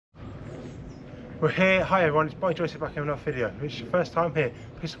We're here. Hi everyone, it's Bartie Joyce back in another video. If it's your first time here,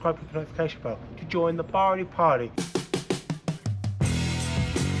 please subscribe and click the notification bell to join the Bartie party.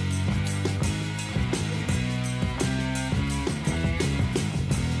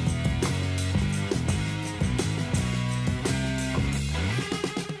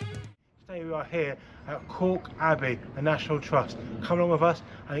 Today we are here at Calke Abbey, a National Trust. Come along with us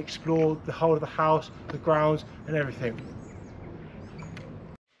and explore the whole of the house, the grounds and everything.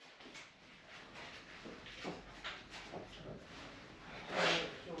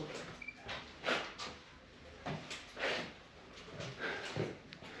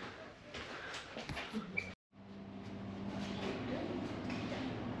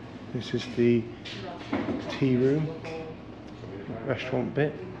 This is the tea room, restaurant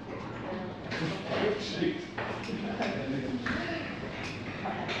bit.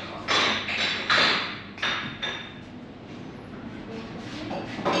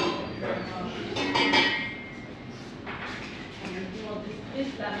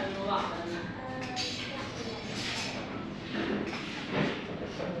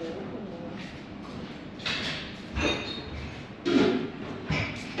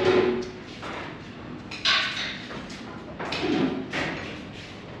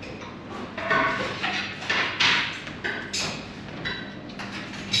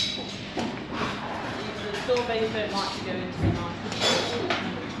 Strawberries don't like to go into the night.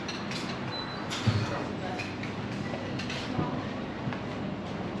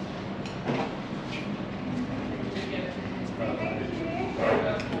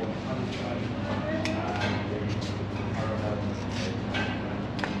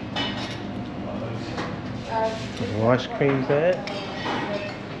 Ice cream's there.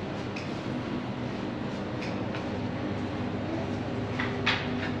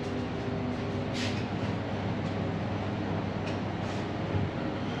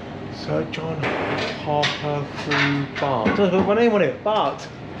 Sir John Harper through Bart. Doesn't put my name on it, Bart.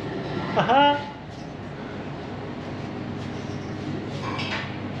 Haha.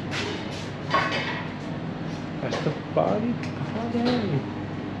 That's the Bartie party.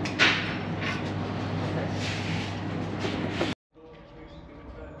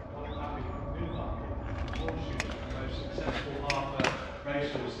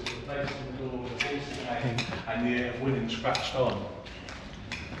 Racehorses replaced in the door with and the winning scratched on.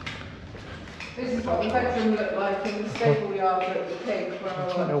 This is what the bedroom looked like in the Stableyard at the pig where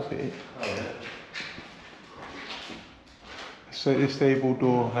I Can't help it. So this stable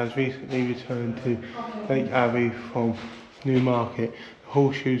door has recently returned to Calke Abbey from Newmarket. The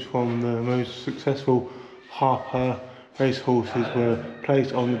horseshoes from the most successful Harper racehorses were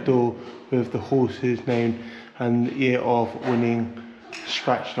placed on the door with the horse's name and the year of winning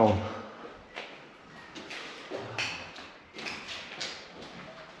scratched on.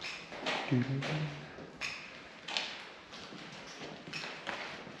 If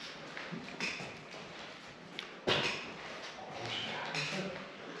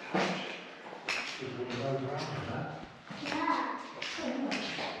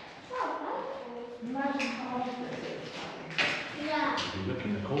you look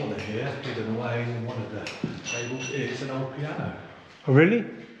in the corner here, hidden away in one of the tables, is an old piano. Oh really?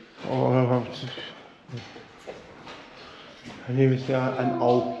 Oh, and here is an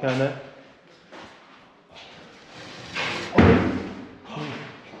old piano.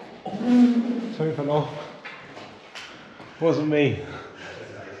 Something fell off. Wasn't me.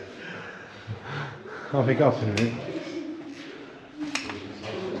 I'll pick up in a minute.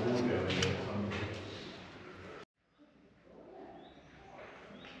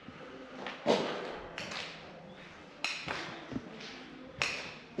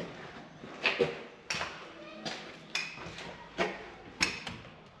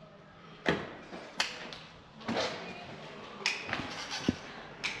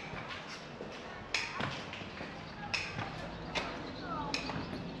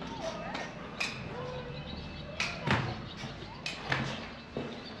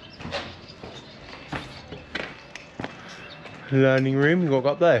 Learning room, what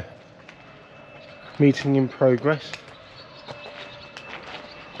got there? Meeting in progress.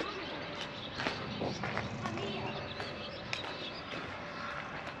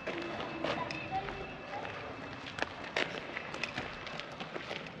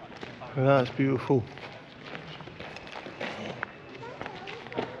 And that's beautiful.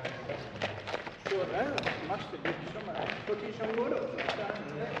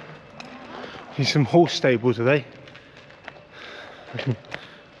 These some horse stables, are they?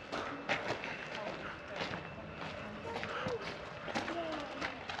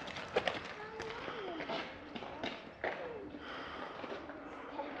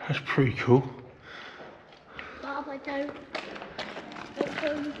 That's pretty cool.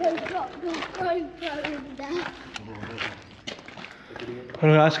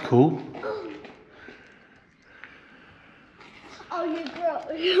 Oh, that's cool. Oh, you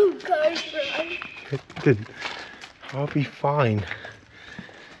brought your GoPro. Good. I'll be fine.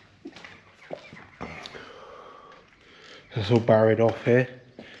 It's all barried off here,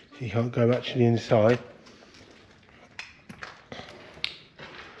 so you can't go back to the inside.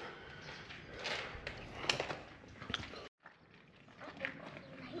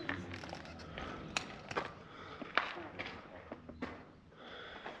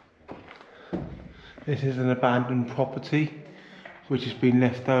 This is an abandoned property which has been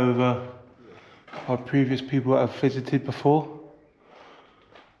left over by previous people that have visited before.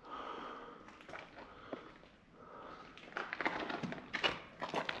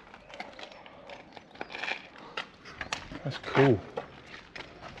 That's cool.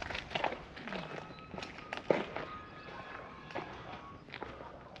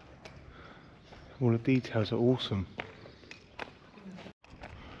 All the details are awesome.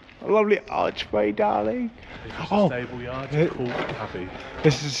 A lovely archway, darling. This is a stable yard at Calke Abbey.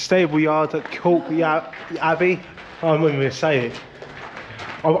 This is a stable yard at Calke Abbey. I'm not even going to say it.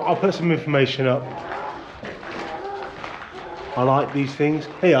 I'll put some information up. I like these things.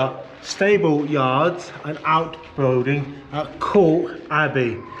 Here, stable yards and outbuilding at Calke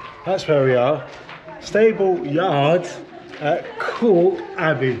Abbey. That's where we are. Stable yards at Calke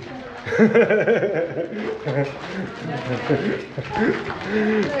Abbey.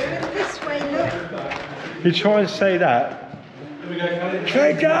 This way, look. You try and say that. Here we go, Callie. It's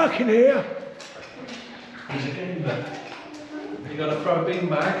very dark in here. There's a game there. You've got to throw a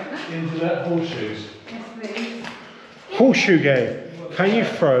beanbag into the horseshoes. Yes, please. Horseshoe game. Can you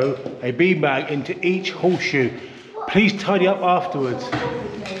throw a beanbag into each horseshoe? Please tidy up afterwards.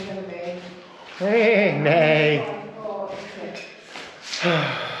 Hey, nay.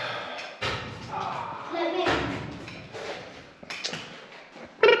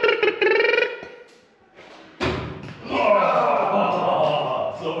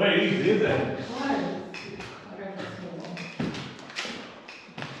 Oh, it's not very easy, is it?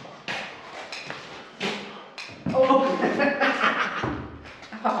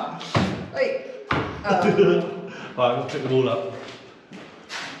 Wait. Right, we'll pick them all up.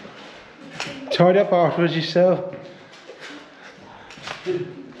 Tidy up afterwards yourself.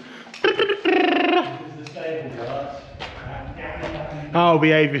 Oh,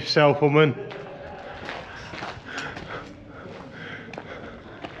 behave yourself, woman.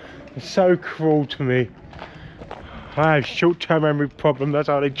 It's so cruel to me. I have short-term memory problem, that's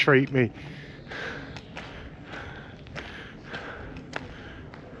how they treat me.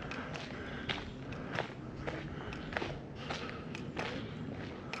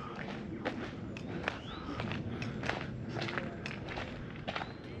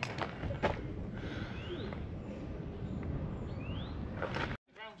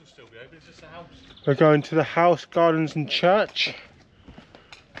 We're going to the house, gardens and church.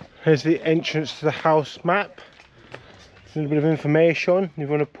 Here's the entrance to the house map. A little bit of information if you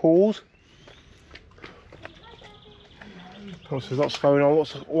want to pause. There's lots going on.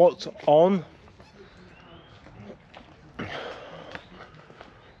 What's on?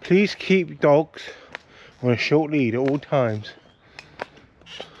 Please keep dogs on a short lead at all times.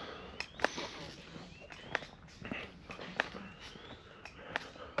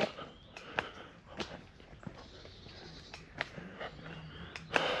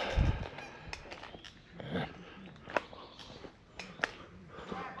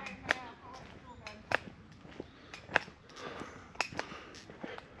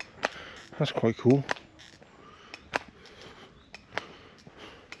 That's quite cool.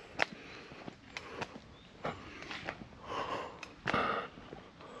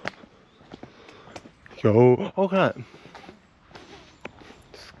 Yo, oh, look at that.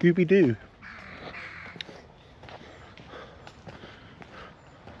 Scooby-Doo.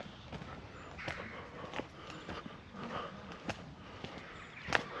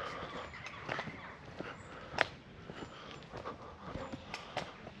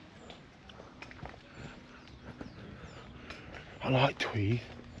 I like tweed.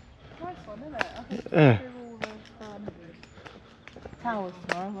 Nice one, isn't it? I think Yeah. we'll do all of towers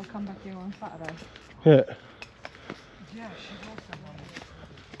tomorrow. We'll come back here on Saturday. Yeah. Yeah,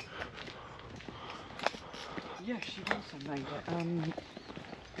 she also made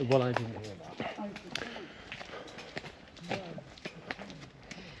it. Well, I didn't hear that.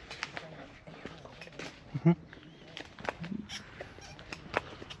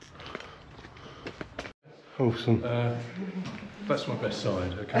 Awesome. That's my best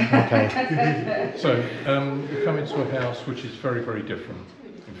side, okay? Okay. So, we come into a house which is very, very different.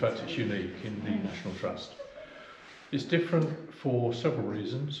 In fact, it's unique in the National Trust. It's different for several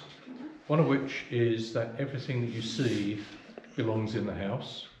reasons, one of which is that everything that you see belongs in the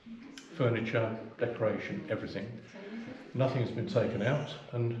house. Furniture, decoration, everything. Nothing has been taken out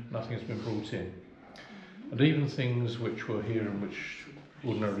and nothing has been brought in. And even things which were here and which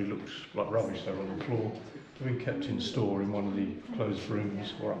ordinarily looked like rubbish there on the floor have been kept in store in one of the closed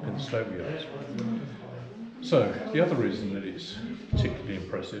rooms or up in the Stableyard. So, the other reason that it's particularly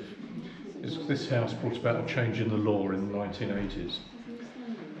impressive is this house brought about a change in the law in the 1980s.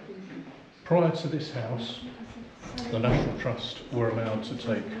 Prior to this house, the National Trust were allowed to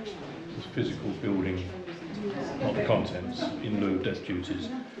take the physical building, not the contents, in lieu of death duties.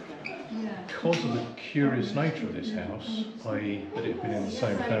 Because of the curious nature of this house, i.e. that it had been in the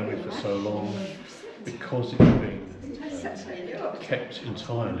same family for so long, because it had been kept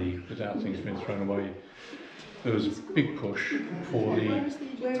entirely without things being thrown away, there was a big push for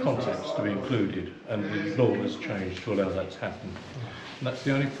the contents to be included, and the law has changed to allow that to happen. And that's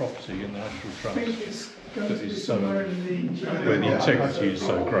the only property in the National Trust that is so, where the integrity is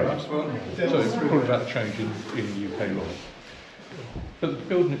so great. So it's brought about a change in UK law. But the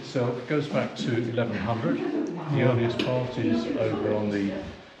building itself goes back to 1100. The earliest part is over on the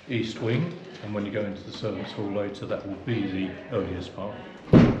east wing, and when you go into the servants' hall later, that will be the earliest part.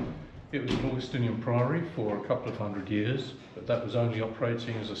 It was an Augustinian priory for a couple of hundred years, but that was only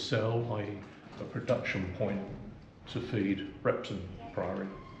operating as a cell, i.e. a production point to feed Repton Priory.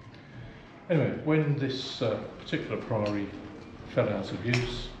 Anyway, when this particular priory fell out of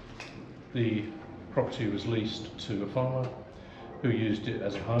use, the property was leased to a farmer who used it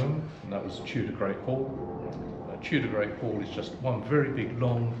as a home, and that was a Tudor Great Hall. A Tudor Great Hall is just one very big,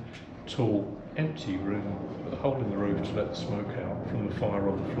 long, tall, empty room with a hole in the roof to let the smoke out from the fire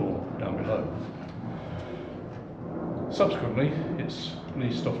on the floor down below. Subsequently, it's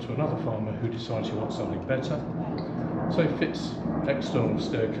leased off to another farmer who decides he wants something better. So he fits external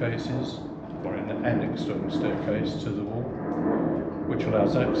staircases, or an external staircase to the wall, which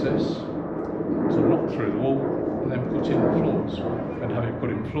allows access to knock through the wall and then put in floors. And having put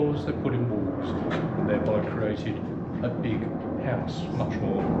in floors, they put in walls, and thereby created a big house, much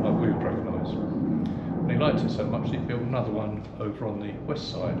more like we would recognise. And he liked it so much that he built another one over on the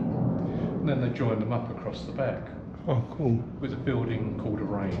west side, and then they joined them up across the back. Oh, cool. With a building called a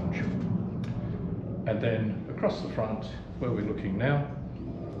range. And then across the front, where we're looking now,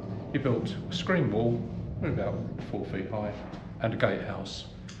 he built a screen wall, about 4 feet high, and a gatehouse.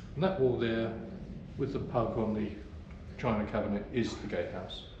 And that wall there, with the pug on the china cabinet, is the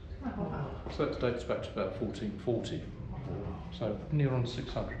gatehouse. So that dates back to about 1440, so near on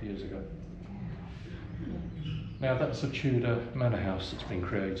 600 years ago. Now that's a Tudor manor house that's been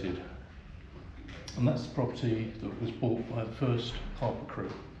created, and that's the property that was bought by the first harper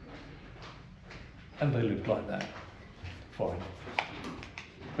crew, and they lived like that, fine.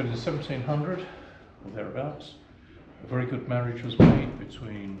 But in 1700, or thereabouts, a very good marriage was made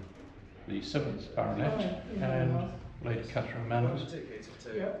between the 7th Baronet and Lady Catherine Manners.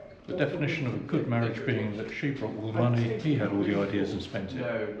 The definition of a good marriage being that she brought all the money, he had all the ideas and spent it.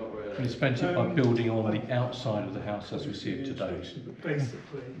 And he spent it by building on the outside of the house as we see it today,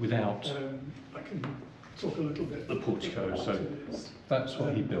 without the portico, so that's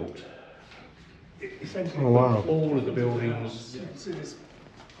what he built. Oh, wow. All of the buildings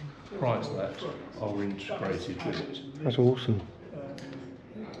prior to that are integrated with it. That's awesome.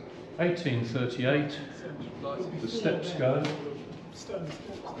 1838, the steps go,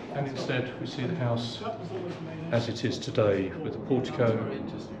 and instead we see the house as it is today, with the portico,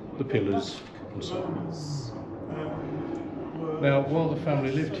 the pillars, and so on. Now, while the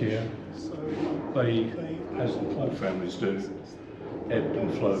family lived here, they, as all families do, ebbed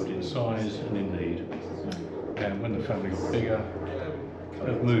and flowed in size and in need. And when the family got bigger,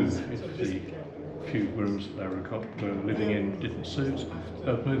 they'd move if the few rooms that they were living in didn't suit.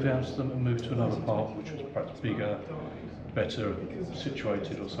 They'd move out of them and move to another part which was perhaps bigger, better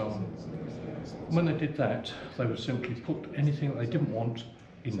situated or so on. And when they did that, they would simply put anything that they didn't want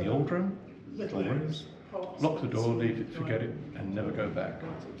in the old room, or rooms, lock the door, leave it, forget it, and never go back.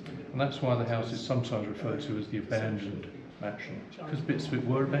 And that's why the house is sometimes referred to as the abandoned mansion, because bits of it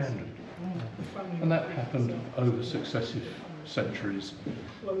were abandoned. And that happened over successive centuries,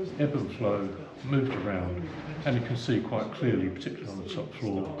 ebb and flow, moved around, and you can see quite clearly, particularly on the top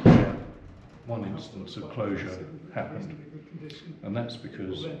floor, where one instance of closure happened. And that's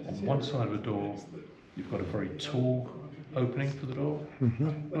because on one side of a door, you've got a very tall opening for the door,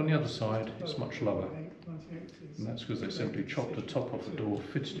 and on the other side, it's much lower. And that's because they simply chopped the top off the door,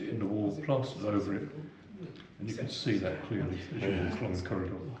 fitted it in the wall, plastered over it, and you can see that clearly as you walk along the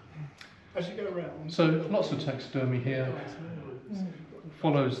corridor. As you go around. So lots of taxidermy here.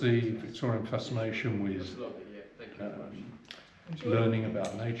 Follows the Victorian fascination with learning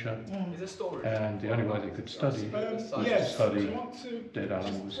about nature, and the only way they could study was to study dead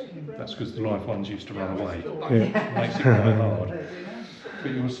animals. That's because the live ones used to run away. It makes it quite hard.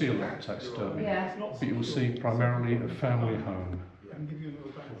 But you will see a lot of taxidermy. But you will see primarily a family home.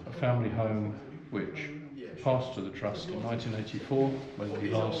 A family home which passed to the Trust in 1984 when the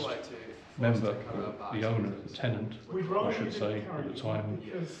last member, the owner, the tenant, I should say, at the time,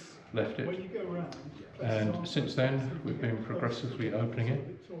 left it. And since then, we've been progressively opening it.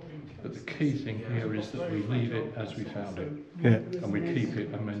 But the key thing here is that we leave it as we found it. Yeah. And we keep it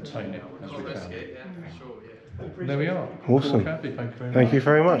and maintain it as we found it. And there we are. Awesome. Thank you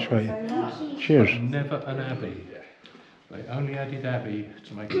very much, mate. Cheers. Never an abbey. They only added abbey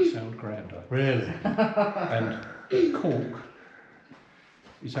to make it sound grander. Really? And Calke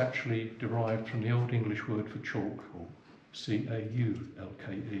is actually derived from the Old English word for chalk,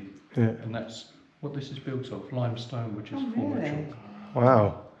 C-A-U-L-K-E. Yeah. And that's what this is built of, limestone, which is former chalk.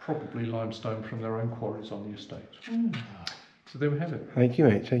 Wow. Probably limestone from their own quarries on the estate. So there we have it. Thank you,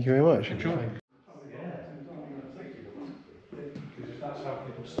 mate. Thank you very much. Enjoy. That's how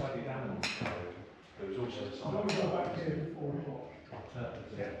people studied animals. There was also some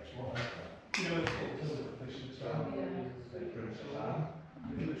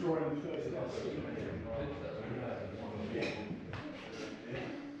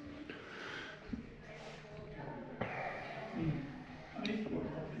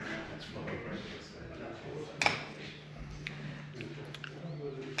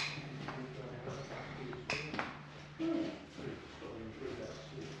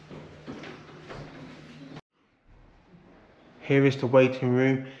Here is the waiting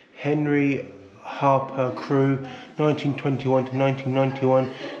room. Henry Harper Crew, 1921 to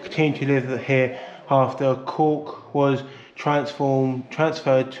 1991, continued to live here after Calke was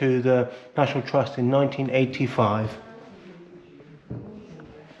transferred to the National Trust in 1985.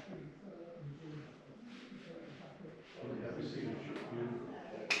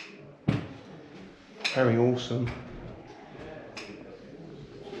 Very awesome.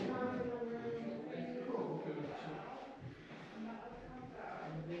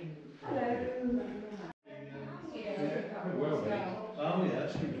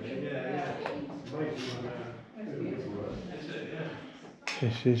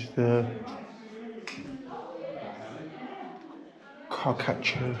 This is the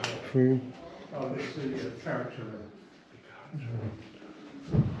Calke room. Oh, this is the character room.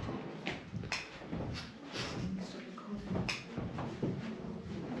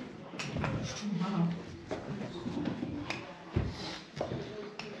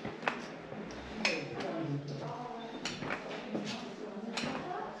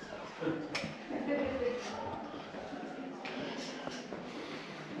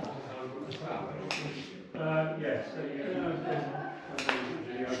 Yes.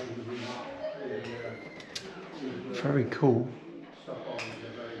 Very cool.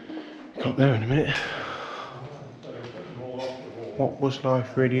 Got there in a minute. What was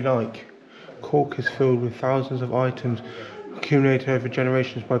life really like? Calke is filled with thousands of items accumulated over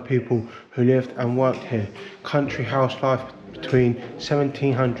generations by people who lived and worked here. Country house life between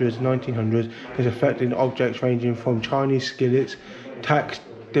 1700s and 1900s is reflected in objects ranging from Chinese skillets,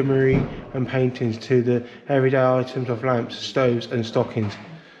 taxidermy and paintings to the everyday items of lamps, stoves and stockings.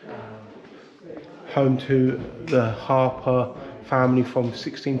 Home to the Harper family from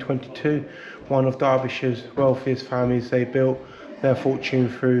 1622, one of Derbyshire's wealthiest families. They built their fortune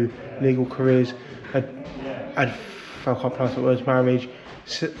through legal careers, marriage,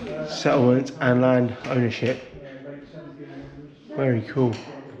 settlements and land ownership. Very cool.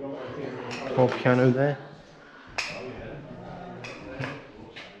 Whole piano there.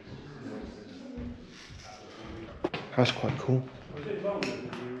 That's quite cool.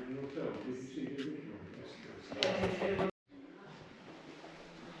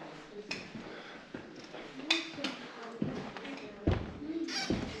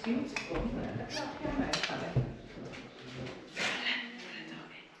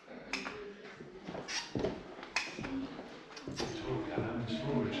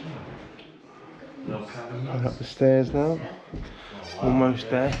 Going up the stairs now. Almost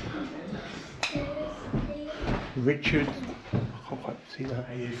there. Richard. I can't quite see that.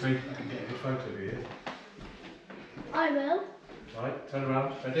 Are you free? I can get a good photo of you. I will. Right, turn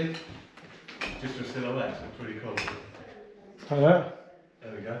around, ready? Just a silhouette, it's pretty cool. Like that?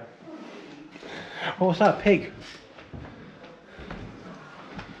 There we go. Oh, what's that, pig?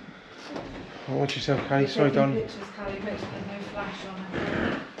 Oh, watch yourself, Callie. Sorry, Don. Pictures, Callie, make sure there's no flash on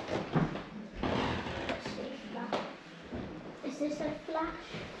it. Is this a flash?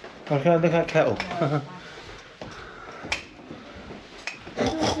 Look at that kettle.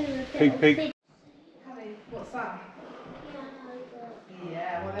 Pig. Callie, what's that?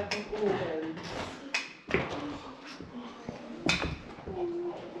 Yeah, well, they've got organs.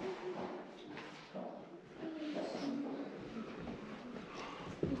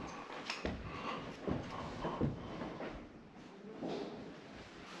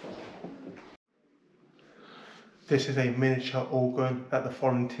 This is a miniature organ that the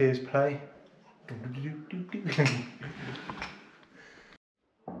volunteers play.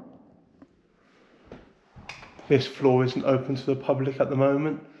 This floor isn't open to the public at the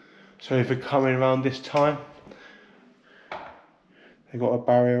moment, so if you're coming around this time, they've got a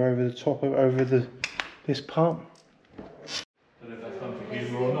barrier over the top, over this part. I don't know if that's done for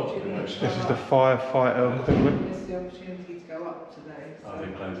humour or not. This is the firefighter equipment. Missed the opportunity to go up today. Oh,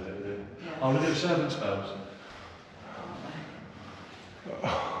 they closed it, did they? Yeah. Oh, look at the servants' bells.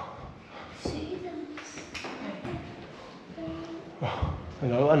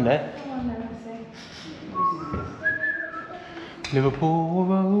 Hello, and there. Come on then, Liverpool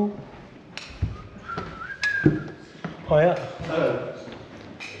Road. Oh yeah. Hello.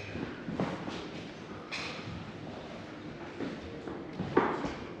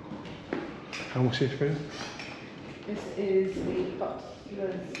 And what's this room? This is the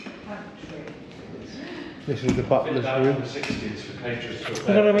butler's pantry. This is the butler's room. In the 60s for caterers to Look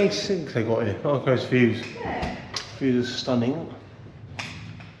at how many sinks they got here. Oh, those views. Yeah. Views are stunning.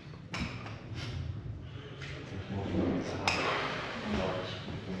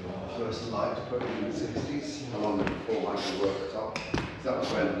 First light put in the 60s, along with before Michael worktop. That was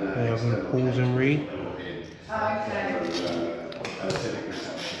when They have pools and read. Civic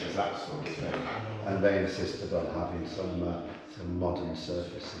reception, that sort of thing. And they insisted on having some modern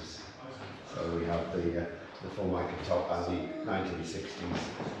surfaces. So we have the Formica top and the 1960s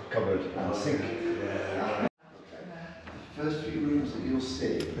cupboard and sink. The first few rooms that you'll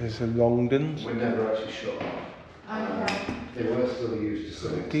see There's the Longdons. were never actually shut off. They were still used to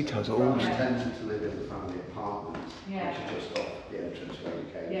serve. Details are We awesome. tended to live in the family apartment, Yeah. which is just off the entrance where we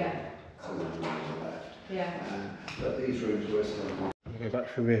came. Yeah. So then we on the left. Yeah. But these rooms were still. I'll go back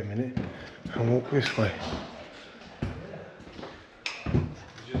through here a minute and walk this way.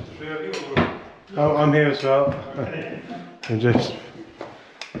 Oh, I'm here as well. I'm just.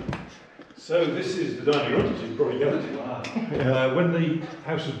 So this is the dining room, as you probably gathered. When the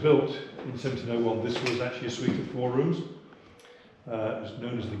house was built in 1701, this was actually a suite of 4 rooms. It was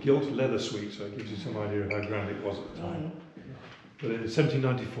known as the gilt leather suite, so it gives you some idea of how grand it was at the time. But in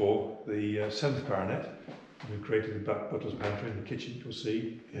 1794, the 7th Baronet, who created the butler's pantry and the kitchen, you'll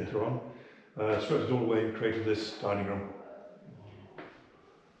see later on, swept it all away and created this dining room.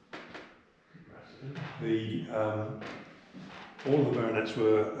 All of the baronets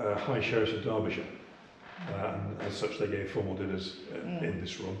were High Sheriffs of Derbyshire, and as such they gave formal dinners in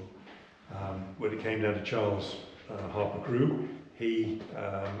this room. When it came down to Charles Harper Crewe, he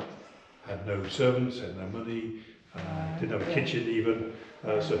had no servants, had no money, didn't have a kitchen even,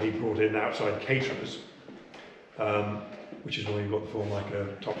 so he brought in outside caterers, which is why you've got the Formica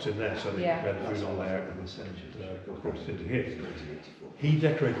tops in there, so they prepare the food on there and brought it into here. He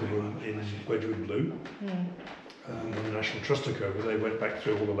decorated the room in Wedgwood blue. When the National Trust took over, they went back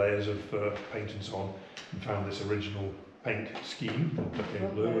through all the layers of paint and so on and found this original paint scheme that became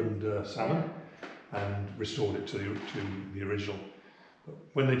blue and salmon and restored it to the original. But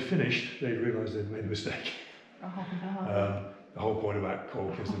when they'd finished, they realised they'd made a mistake. Oh, no. The whole point about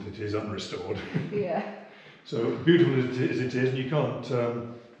Calke is that it is unrestored. Yeah. So beautiful as it is, and you can't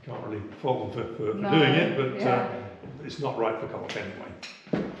really fault them for doing it, but it's not right for Calke anyway.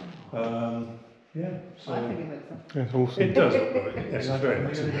 Yeah, so I think it looks lovely. That's awesome. it does look lovely. Yes, it's very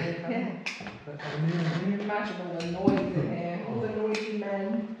nice. Yeah. Can you imagine all the noise in here? All the noisy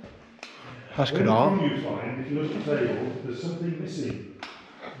men. That's good art. You find, if you look at the table, there's something missing.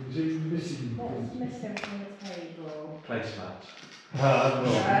 Is it missing? What's missing from the table? Placemats. No.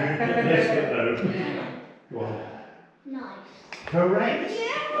 Yes, but no. Go on. Nice. Correct.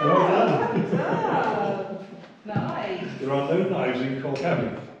 Yeah. Well done. Oh, nice. There are no knives in Calke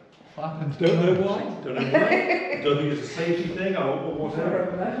Abbey. Don't know why. Don't know why. Don't think it's a safety thing or whatever.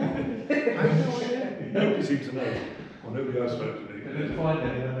 Nobody seems to know. Or nobody else spoke to me. They didn't find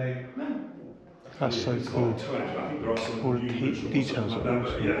any when they... That's so cool. There are some All the details are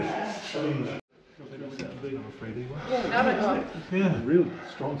awesome. Yeah. I'm afraid he was. Yeah, Yeah, real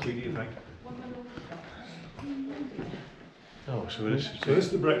strong 3D effect. Oh, so this is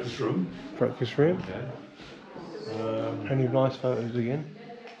the breakfast room. Breakfast room. Okay. Any nice photos again.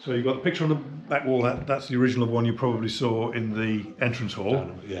 So you've got the picture on the back wall. That's the original one you probably saw in the entrance hall.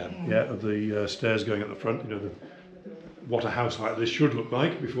 Yeah. Yeah, of the stairs going up the front. You know what a house like this should look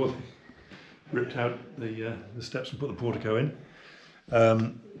like before they ripped out the steps and put the portico in.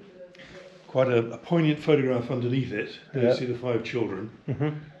 Quite a poignant photograph underneath it. You see the 5 children.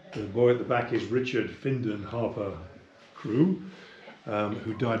 The boy at the back is Richard Findon Harper Crewe,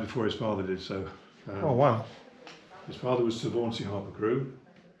 who died before his father did so. Oh wow. His father was Sir Vaughan Harper Crewe.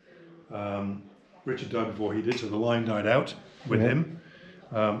 Richard died before he did, so the line died out with him.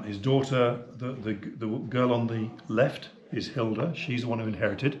 His daughter, the girl on the left, is Hilda. She's the one who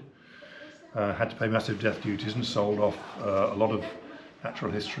inherited. Had to pay massive death duties and sold off a lot of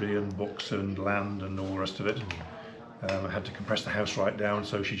natural history and books and land and all the rest of it. Had to compress the house right down,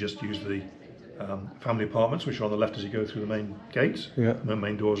 so she just used the family apartments, which are on the left as you go through the main gates, the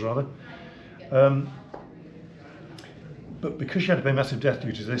main doors rather. But because she had to pay massive death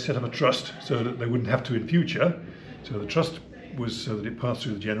duties, they set up a trust so that they wouldn't have to in future. So the trust was so that it passed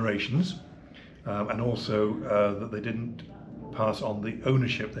through the generations, and also that they didn't pass on the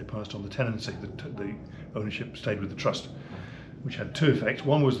ownership, they passed on the tenancy. The ownership stayed with the trust, which had 2 effects.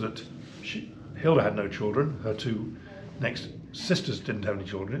 One was that Hilda had no children, her 2 next sisters didn't have any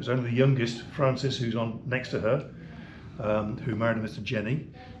children. It was only the youngest, Frances, who's on next to her, who married a Mr. Jenny.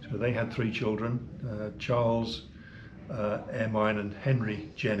 So they had 3 children, Charles, Ermine and Henry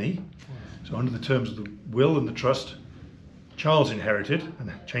Jenny. So under the terms of the will and the trust, Charles inherited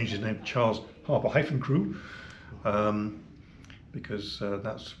and changed his name to Charles Harper-Crewe, because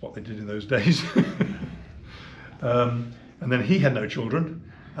that's what they did in those days. And then he had no children,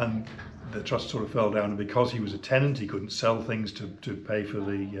 and the trust sort of fell down, and because he was a tenant, he couldn't sell things to pay for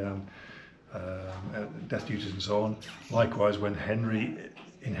the death duties and so on. Likewise, when Henry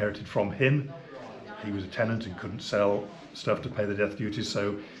inherited from him, he was a tenant and couldn't sell stuff to pay the death duties,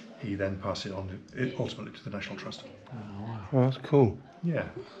 so he then passed it on ultimately to the National Trust. Oh, that's cool. Yeah.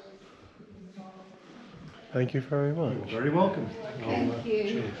 Thank you very much. You're very welcome. Thank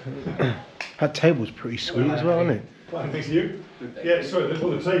you. That table's pretty sweet as well, isn't it? Thanks to you. Yeah, sorry, the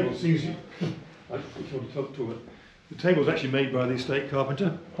table seems you. The table's actually made by the estate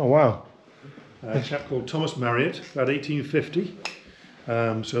carpenter, Oh wow. a chap called Thomas Marriott, about 1850.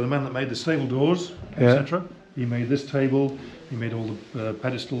 So the man that made the stable doors, etc. He made this table. He made all the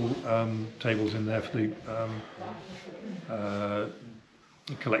pedestal tables in there for the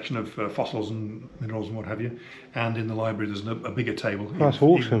collection of fossils and minerals and what have you. And in the library, there's a bigger table. That's even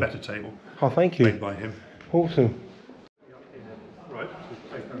awesome. better table. Oh, thank you. Made by him. Awesome. Right.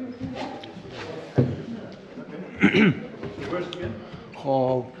 Where's it again?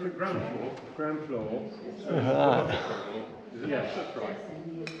 Oh, Ground floor. Ground floor. look at that. Yes, that's right.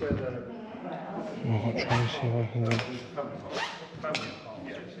 I'll try and see if I can go.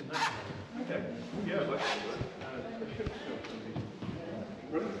 Okay. Yeah, that's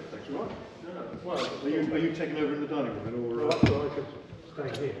well, are you taking over in the dining room or? I could stay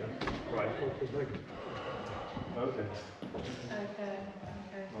here. Right. Okay.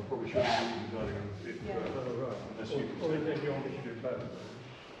 I probably should have used the dining room unless you can stay. Then you want me to do both?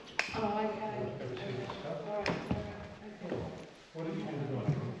 Oh, okay. What did you do in the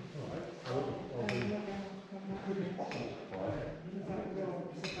dining room?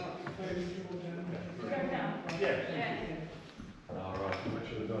 All right. Make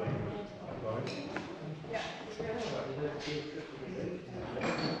sure the dining room is right.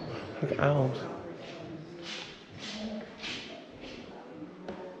 Look at owls.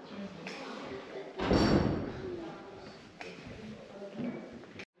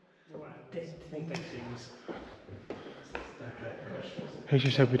 He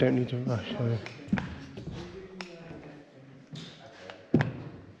just said we don't need to rush. So.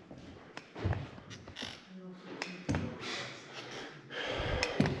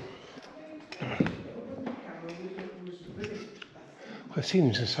 The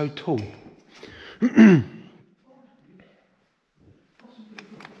ceilings are so tall.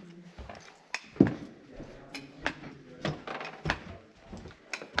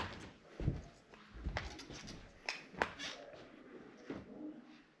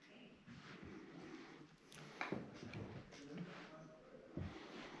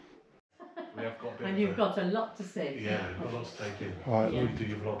 And you've got a lot to see. Yeah, we've got lots to take in. Right. You do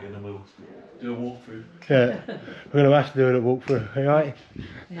your vlogging and we'll do a walkthrough. Yeah, we're going to have to do a walkthrough, alright?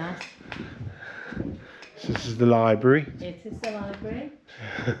 Yes, So this is the library. it is the library.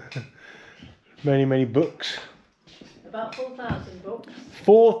 Many, many books. About 4,000 books.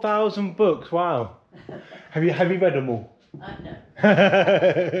 4,000 books, wow. Have you read them all? No.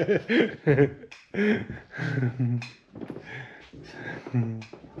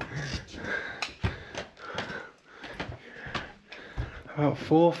 About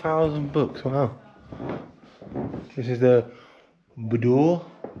 4,000 books, wow. This is the boudoir,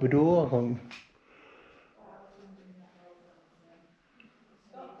 I can't...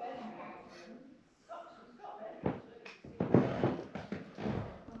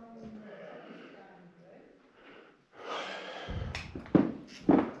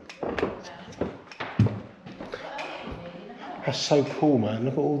 That's so cool, man.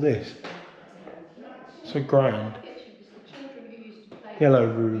 Look at all this. So grand. Yellow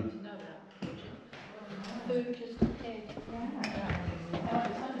room. Food just appeared.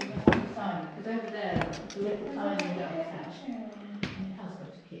 Because over there, the little tiny little house, and it has got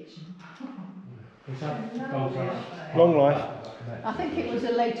a kitchen. Long life. I think it was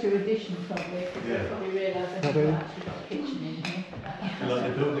a later addition probably, because they probably realised they've Okay. actually got a kitchen in here. Like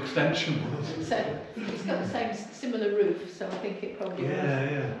they built an extension. So it's got the same similar roof, so I think it probably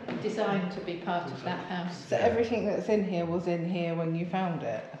was designed to be part of that house. So everything that's in here was in here when you found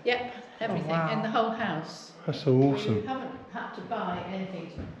it? Yep, everything wow. in the whole house. That's so You awesome. haven't had to buy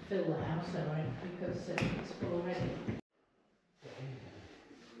anything to fill the house or anything because it's full already.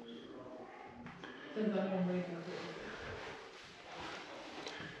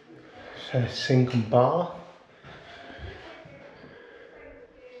 So sink and bar.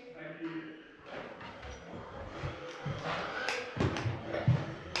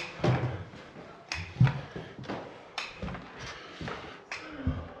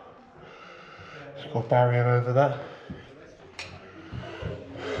 It's got a barrier over that.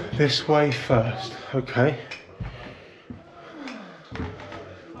 This way first, okay.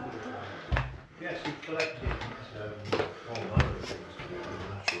 Yes, he collected all manner of things from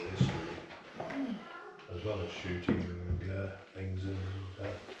natural history, as well as shooting things and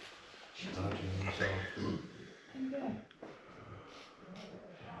hunting and so on.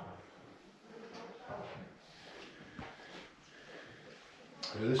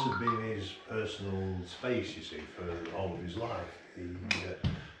 This has been his personal space, you see, for the whole of his life.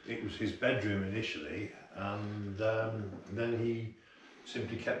 It was his bedroom initially, and then he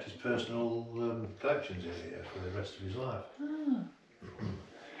simply kept his personal collections in here for the rest of his life.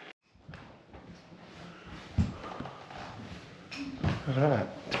 Look at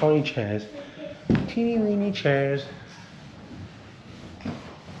that. Tiny chairs. Teeny weeny chairs.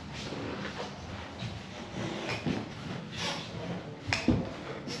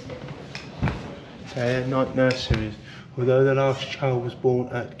 They're night nurseries. Although the last child was born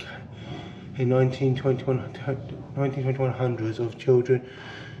in 1921 hundreds of children,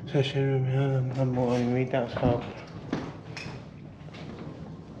 I'm not going to read that stuff.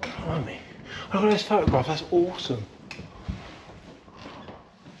 Blimey. Look at this photograph, that's awesome.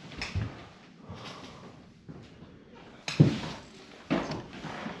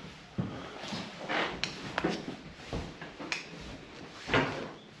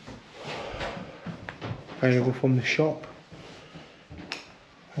 Available from the shop.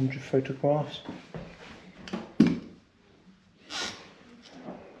 100 photographs.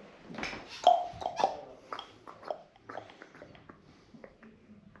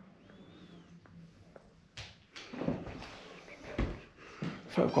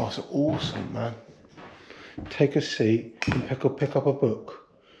 Photographs are awesome, man. Take a seat and pick up a book.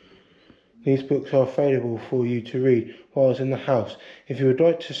 These books are available for you to read whilst in the house. If you would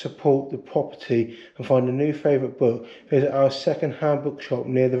like to support the property and find a new favourite book, visit our second-hand bookshop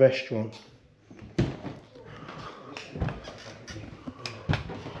near the restaurant.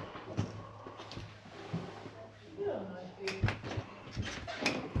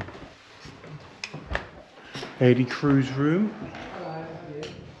 Lady Cruise Room.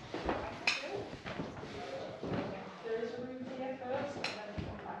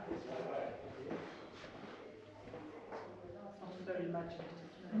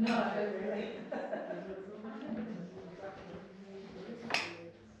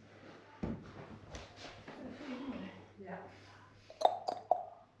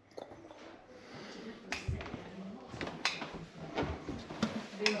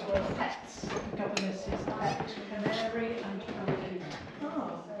 These were pets, governess's pet, canary and Calke.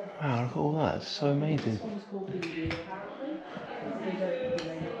 Wow, look at all that, it's so amazing. This one's called Baby, apparently. They don't do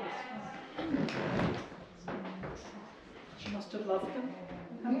any. She must have loved them.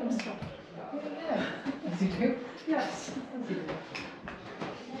 Have them stuffed. Yeah. As you do? Yes. As you do.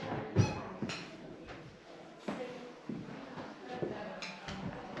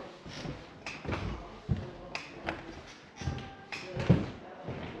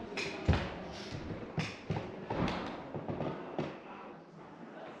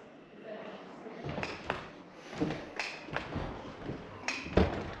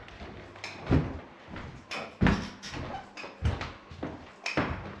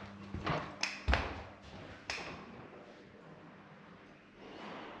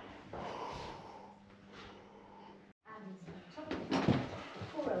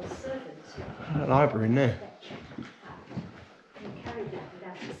 Got a library in there.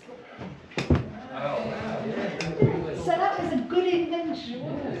 So that was a good invention,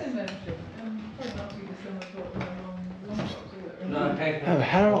 wasn't it? They have a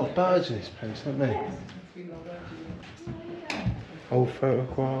hell of a lot of birds in this place, don't they? Old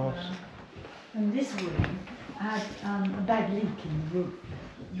photographs. And this room had a bad leak in the roof.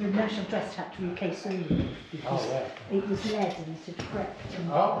 The National Trust had to replace all of it because it was lead and it had crept and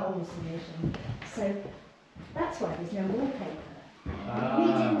holes in it. And so that's why there's no wallpaper. We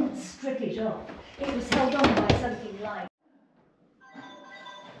didn't strip it off. It was held on by something like.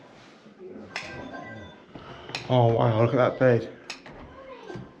 Oh wow, look at that bed.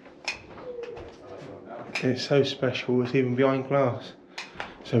 It's so special, it's even behind glass.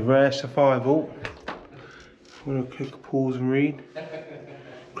 It's a rare survival. I'm going to click pause and read.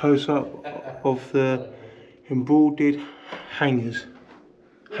 Close up of the embroidered hangings.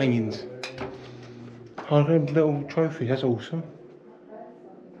 Oh, little trophies, that's awesome.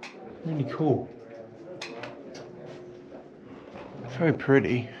 Really cool. Very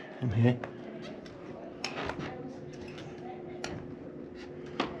pretty in here.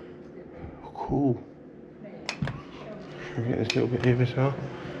 Cool. Should we get this little bit here as well?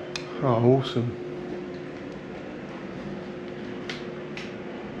 Oh, awesome.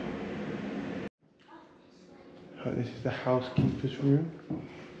 Right, this is the housekeeper's room.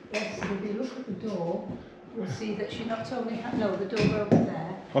 Yes, so if you look at the door, you'll see that she not only had, no, the door over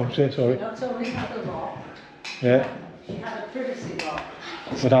there. Oh, sorry. She not only had a lock, Yeah. she had a privacy lock.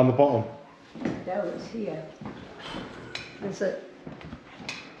 So down the bottom. That was here. There's a,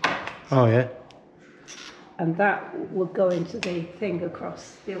 Oh yeah. and that would go into the thing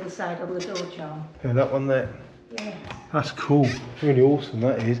across the other side on the door charm. Yeah, that one there. Yeah. That's cool. Really awesome,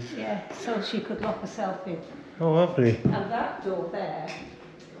 that is. Yeah, so she could lock herself in. Oh, lovely. And that door there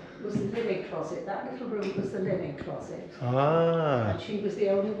was the linen closet. That little room was the linen closet. Ah. And she was the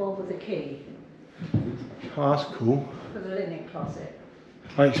only one with a key Oh, that's cool. for the linen closet.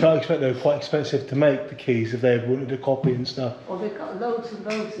 I expect they were quite expensive to make, the keys, if they wanted to copy and stuff. Well, they've got loads and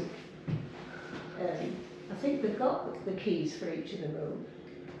loads of. I think they've got the keys for each of the rooms.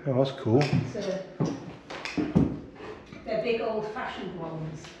 Oh, that's cool. So they're big old-fashioned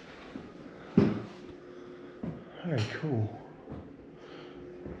ones. Very cool.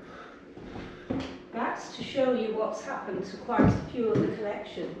 That's to show you what's happened to quite a few of the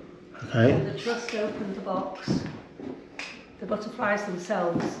collection. Okay. When the trust opened the box, the butterflies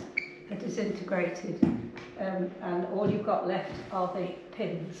themselves are disintegrated, and all you've got left are the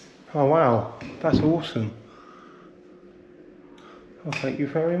pins. Oh wow, that's awesome. Oh, thank you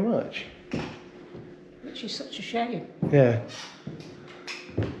very much. Which is such a shame. Yeah.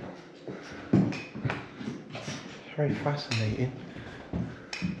 Very fascinating.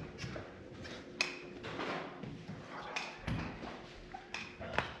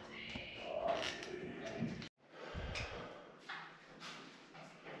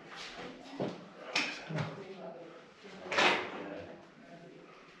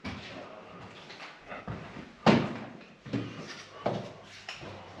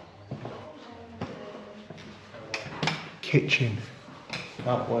 Kitchen,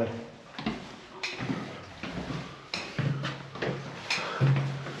 that way.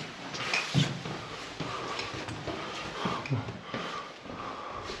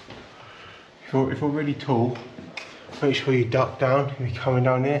 If you're really tall, make sure you duck down if you're coming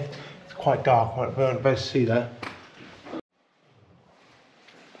down here. It's quite dark, I won't best see that.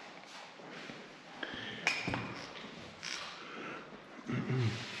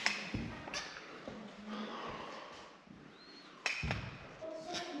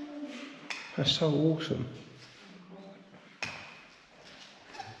 That's so awesome.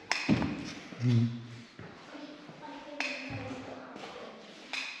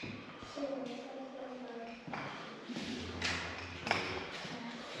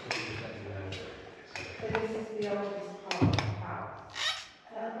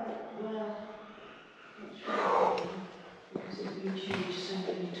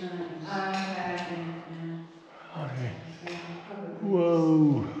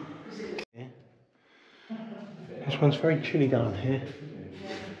 Whoa. This one's very chilly down here.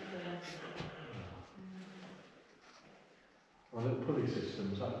 Well, little pulley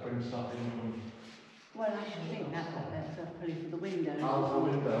systems, that brings stuff in from... Well, I should think that's probably for the windows. Out the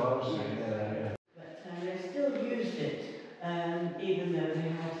window, I was saying, yeah. But they still used it, even though they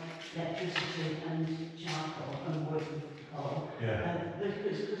had electricity and charcoal and wood and coal. Yeah.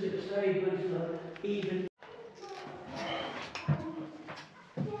 Because it was very good for even...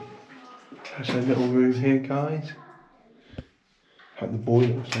 There's a little room here, guys. Like the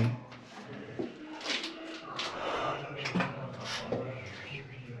boiler or something.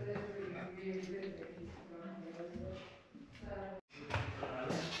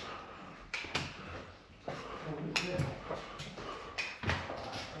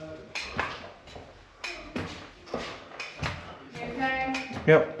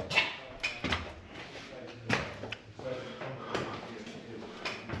 Yep.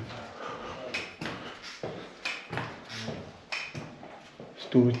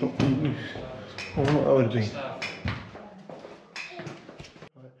 Door's not being used. Oh, what that would be.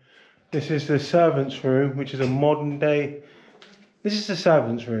 This is the servants' room, which is a modern day. This is the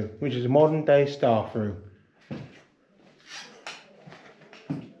servants' room, which is a modern day staff room.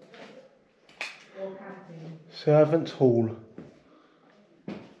 Servants' hall.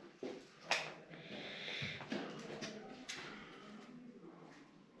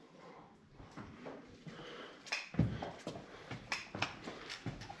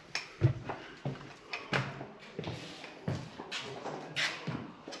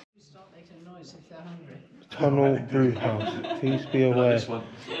 Tunnel brew house. Please be aware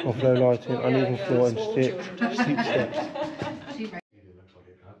of low lighting, uneven floor and steep steps. I don't see.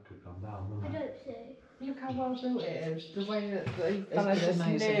 Look how well built it is. The way that the fellas It's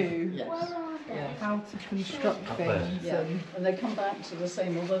amazing. knew Where are they? how to construct things. Yeah, And and they come back to the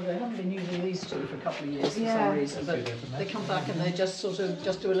same, although they haven't been using these two for a couple of years for Yeah. some reason, but they come back and they just sort of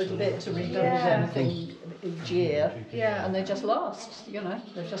just do a little bit to rebuild Yeah. anything each year, yeah, and they just last, you know,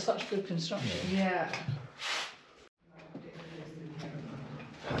 they're just such good construction. yeah.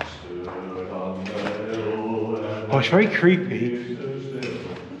 Oh, it's very creepy.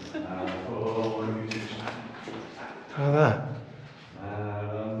 How that?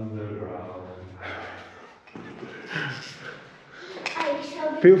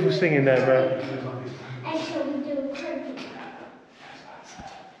 Beautiful singing there, bro. And shall we do a cricket?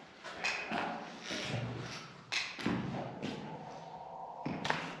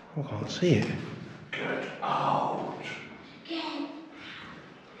 I can't see it.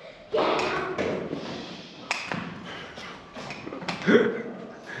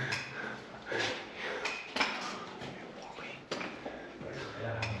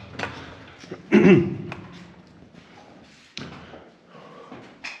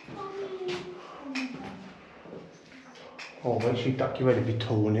 Oh, make sure you duck your head if you're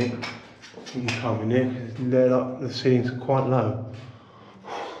tall in it. You can come in here, because the ceilings are quite low.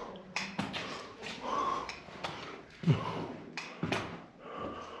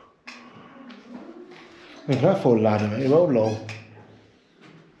 Look at that for a ladder, mate, well long.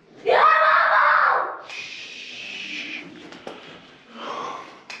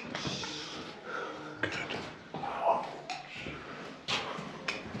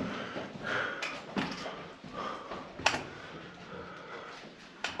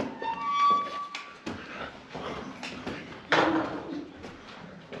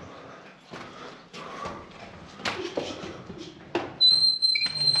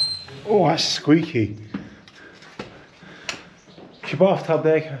 Oh, that's squeaky. It's your bathtub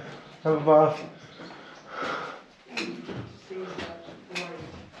there. Have a bath.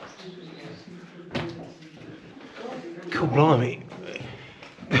 God blimey.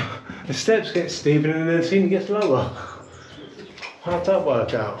 The steps get steeper and then the ceiling gets lower. How'd that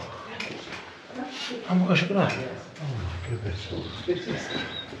work out? Oh my gosh, look at that. Oh my goodness.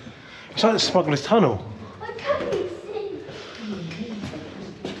 It's like the smuggler's tunnel. I can't see.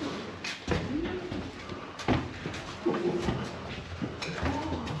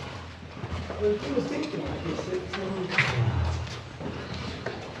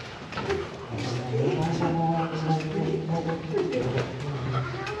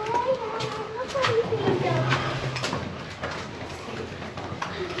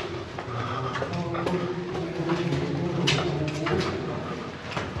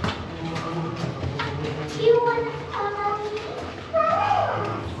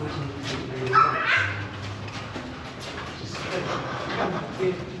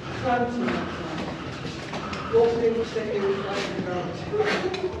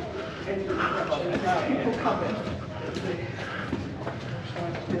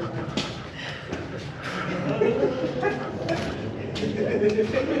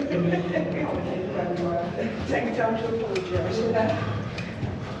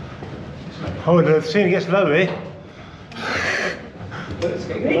 Oh, the ceiling gets lower here.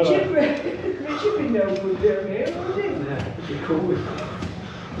 Richard be no good down here, would he? Yeah, it'd be cool.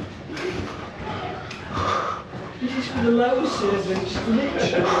 This is for the lower servants,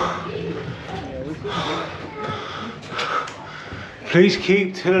 literally. Please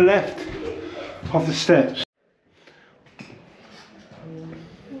keep to the left of the steps.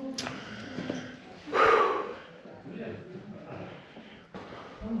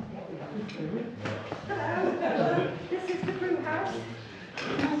 This is the brew house.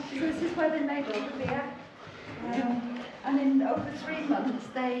 So this is where they make all the beer. And in over 3 months,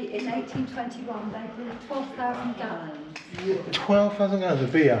 in 1821, they brewed 12,000 gallons. 12,000 gallons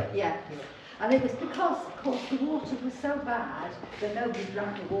of beer? Yeah. And it was because, of course, the water was so bad that nobody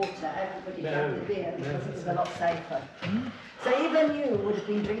drank the water, everybody drank the beer because it was a lot safer. So even you would have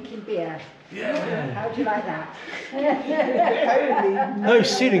been drinking beer. Yeah. How do you like that? Those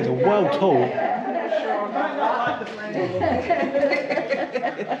ceilings are well tall.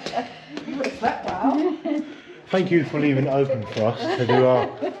 Thank you for leaving it open for us to do our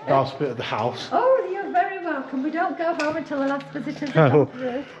last bit of the house. Oh, you're very welcome. We don't go home until the last visitors come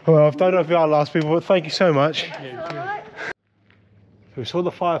through. Well, I don't know if we are last people, but thank you so much. That's all right. So we saw the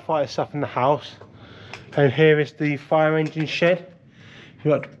firefighter stuff in the house, and here is the fire engine shed. If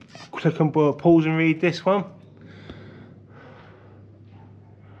you like to click and pause and read this one.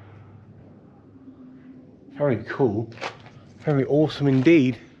 Very cool, very awesome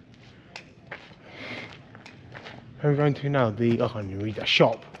indeed. Where are we going to now? I can't even read that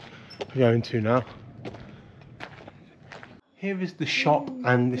shop we're going to now. Here is the shop,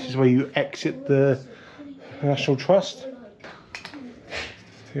 and this is where you exit the National Trust. So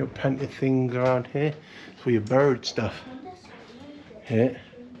you've got plenty of things around here. It's for your bird stuff here,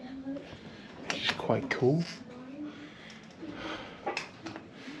 which is quite cool.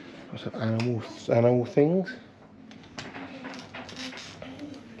 Lots of animal things.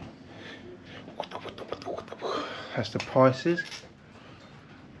 That's the prices.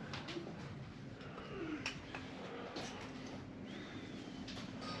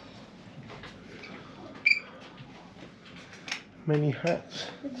 Many hats.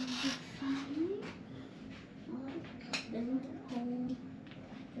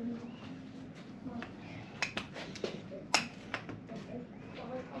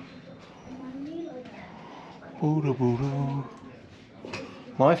 Boo boo boo.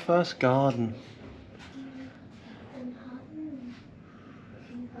 My first garden.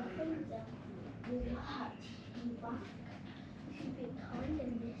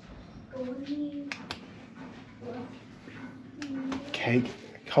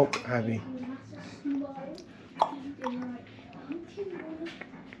 Calke Abbey.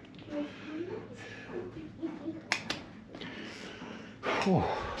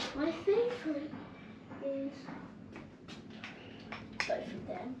 My favourite is both of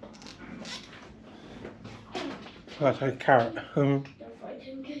them. That's a carrot. Don't fight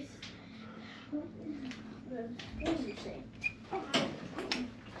him, because what does it say?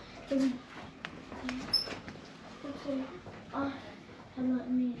 I like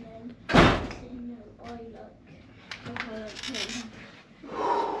me and then say no, I like him.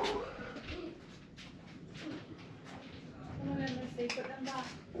 Put them back.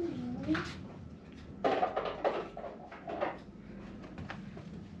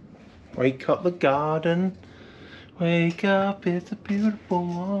 Wake up the garden. Wake up, it's a beautiful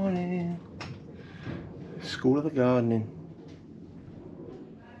morning. School of the gardening.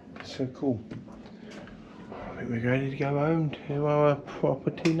 So cool. I think we're ready to go home to our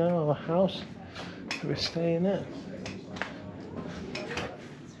property now, our house. So we're staying at.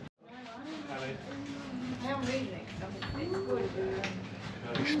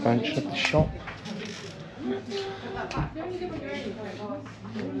 Expansion of the shop.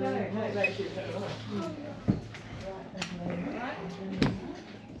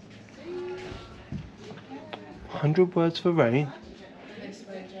 "100 words for rain."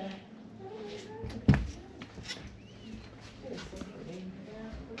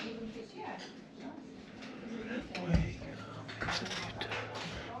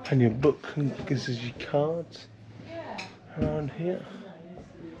 And your book and gives us your cards around here.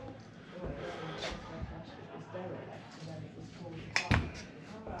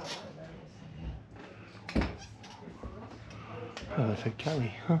 Oh, that's a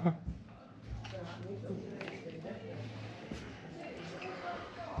galley.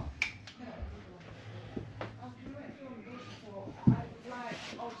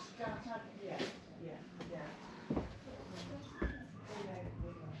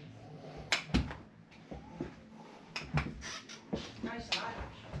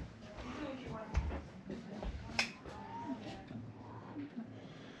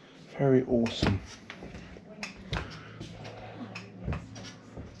 Very awesome.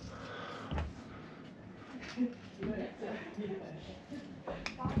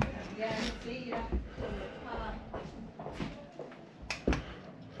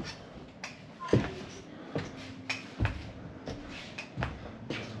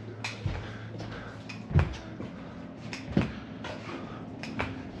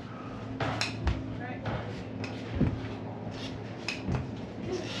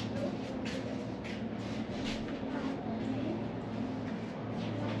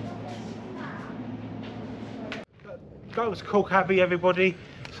 that was Calke Abbey, everybody.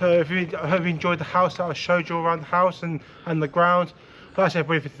 So if you, I hope you enjoyed the house that I showed you around the house and the grounds. That's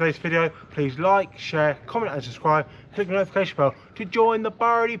everybody for today's video. Please like, share, comment and subscribe. Click the notification bell to join the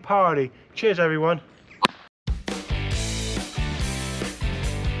Bartie party. Cheers everyone.